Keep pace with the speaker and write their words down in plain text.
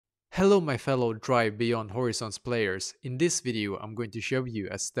Hello my fellow Drive Beyond Horizons players. In this video I'm going to show you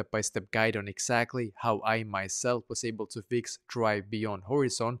a step-by-step guide on exactly how I myself was able to fix Drive Beyond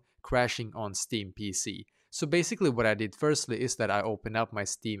Horizon crashing on Steam PC. So basically what I did firstly is that I opened up my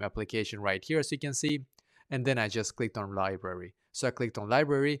Steam application right here as you can see, and then I just clicked on library. So I clicked on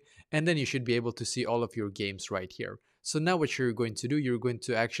library and then you should be able to see all of your games right here. So now what you're going to do, you're going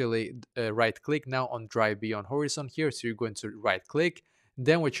to actually right click now on Drive Beyond Horizon here. So you're going to right click,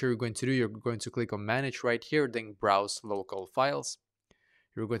 then what you're going to do, you're going to click on manage right here, then browse local files.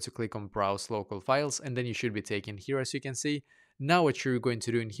 You're going to click on browse local files and then you should be taken here as you can see. Now what you're going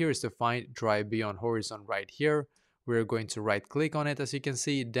to do in here is to find Drive Beyond Horizon right here. We're going to right click on it as you can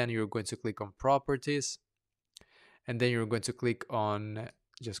see, then you're going to click on properties and then you're going to click on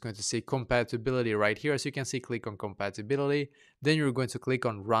just going to say compatibility right here as you can see, click on compatibility, then you're going to click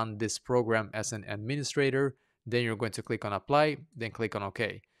on run this program as an administrator, then you're going to click on apply, then click on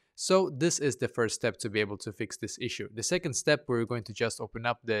OK. So this is the first step to be able to fix this issue. The second step, we're going to just open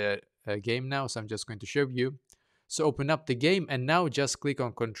up the game now, so I'm just going to show you. So open up the game and now just click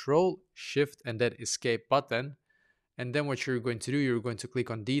on Control Shift and then escape button, and then what you're going to do, you're going to click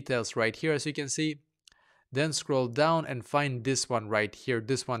on details right here as you can see, then scroll down and find this one right here,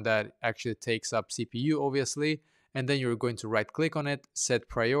 this one that actually takes up CPU obviously, and then you're going to right click on it, set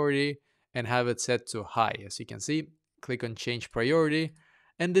priority, and have it set to high as you can see. Click on change priority,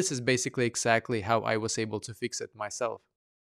 and this is basically exactly how I was able to fix it myself.